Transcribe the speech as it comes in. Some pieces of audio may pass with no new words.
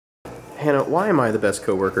Hannah, why am I the best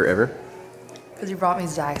coworker ever? Because you brought me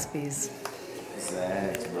Zaxby's.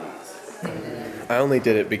 I only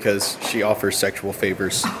did it because she offers sexual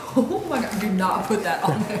favors. Oh my god, do not put that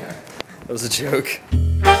on there. That was a joke.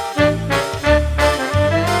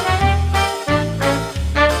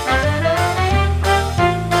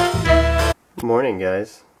 Morning,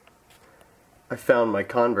 guys. I found my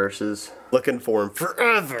Converses. Looking for them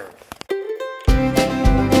forever.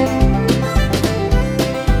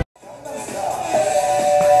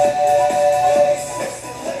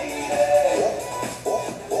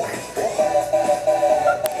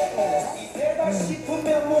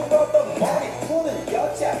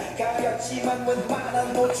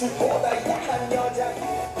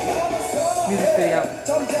 Music video.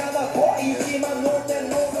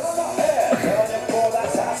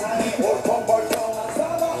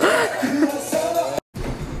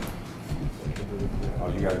 Oh,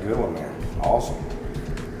 you got a good one, man. Awesome.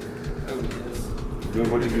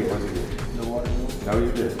 Good. What did you get? The watermelon. No,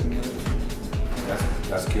 you did.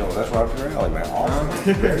 That's killer. That's right up your alley, man.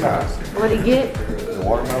 Awesome. Very nice. What did you get? The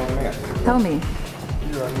watermelon man. Tell me.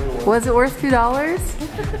 Was it worth $2?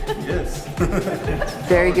 Yes.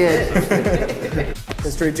 Very good.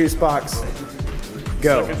 Mystery juice box.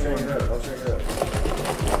 Go.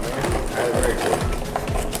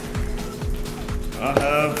 I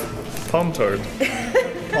have Palm Tart.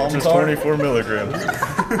 Just 24 milligrams.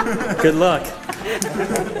 Good luck.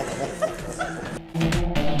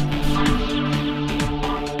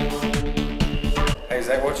 Hey,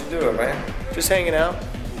 Zach, what you doing, man? Just hanging out.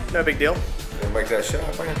 No big deal. You gonna make that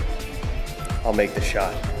shot, man? I'll make the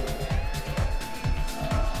shot.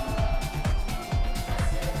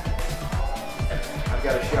 I've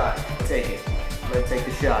got a shot. Take it. I'm gonna take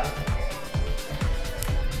the shot.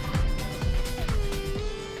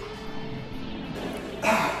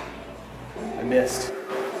 I missed.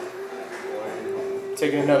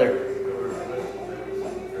 Taking another.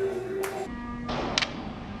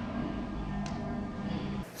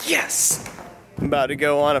 Yes! I'm about to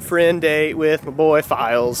go on a friend date with my boy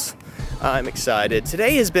Files. I'm excited.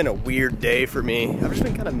 Today has been a weird day for me. I've just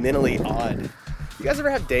been kind of mentally odd. You guys ever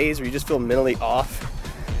have days where you just feel mentally off?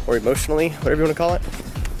 Or emotionally, whatever you want to call it?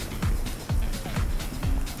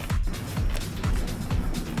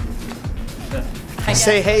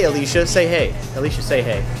 Say hey, Alicia. Say hey. Alicia, say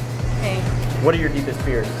hey. Hey, What are your deepest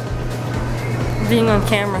fears? being on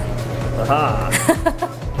camera. Aha.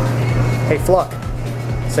 Hey, Fluck.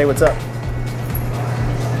 Say what's up.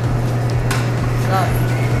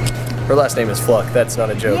 Her last name is Fluck. That's not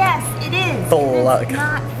a joke. Yes, it is. Fluck. It's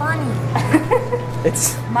not funny.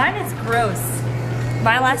 It's Mine is Gross.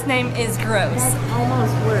 My last name is Gross. That's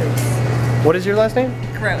almost worse. what is your last name?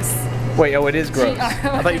 Gross. Wait, oh, it is gross.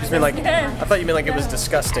 I thought you just meant like Yes. I thought you meant like it was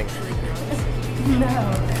disgusting.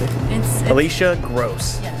 No. It's Alicia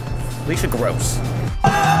Gross. yes. Alicia Gross.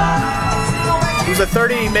 It was a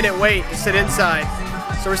 30-minute wait to sit inside.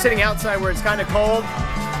 So we're sitting outside where it's kind of cold,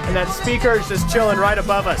 and that speaker is just chilling right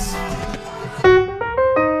above us.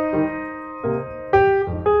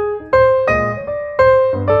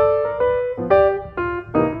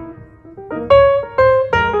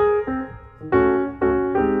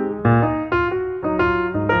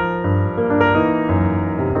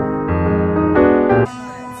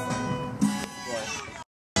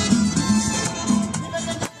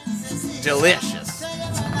 Delicious.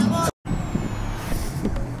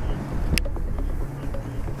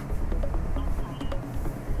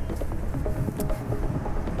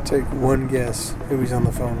 Take one guess who he's on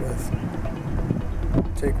the phone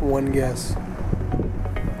with. Take one guess.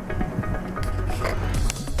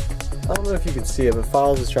 I don't know if you can see it, but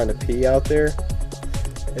Files is trying to pee out there,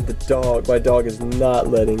 and my dog is not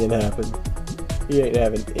letting it happen. He ain't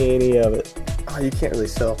having any of it. Oh, you can't really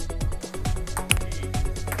tell.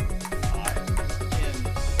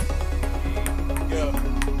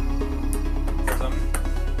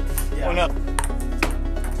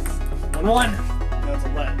 One. That's a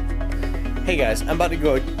let. Hey guys, I'm about to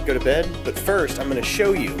go to bed, but first I'm going to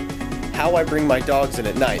show you how I bring my dogs in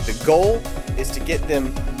at night. The goal is to get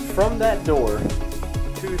them from that door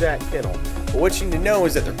to that kennel. But what you need to know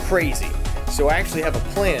is that they're crazy. So I actually have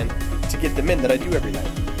a plan to get them in that I do every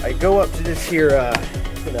night. I go up to this here,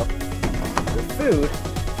 the food,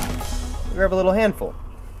 grab a little handful.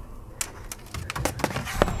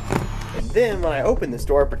 And then when I open this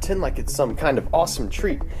door, I pretend like it's some kind of awesome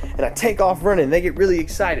treat. And I take off running, and they get really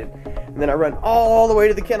excited. And then I run all the way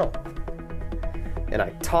to the kennel. And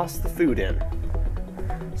I toss the food in.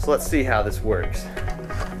 So let's see how this works.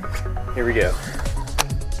 Here we go.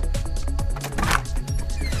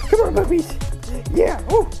 Come on, puppies. Yeah.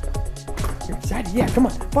 Oh. You're excited. Yeah, come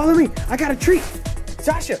on. Follow me. I got a treat.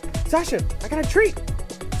 Sasha, I got a treat.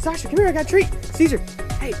 Sasha, come here. I got a treat. Caesar,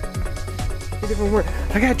 hey.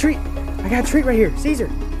 I got a treat. I got a treat right here. Caesar,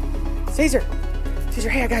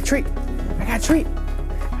 hey, I got a treat. I got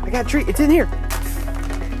a treat. It's in here.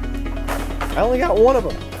 I only got one of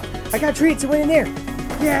them. I got treats. It went in there.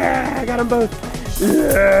 Yeah, I got them both.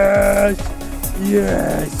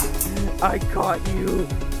 Yes. I caught you.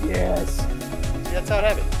 Yes. That's how it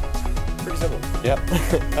happened. Pretty simple. Yep.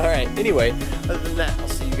 All right. Anyway, other than that, I'll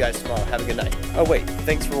see you guys tomorrow. Have a good night. Oh, wait.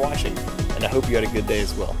 Thanks for watching. And I hope you had a good day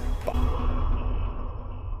as well.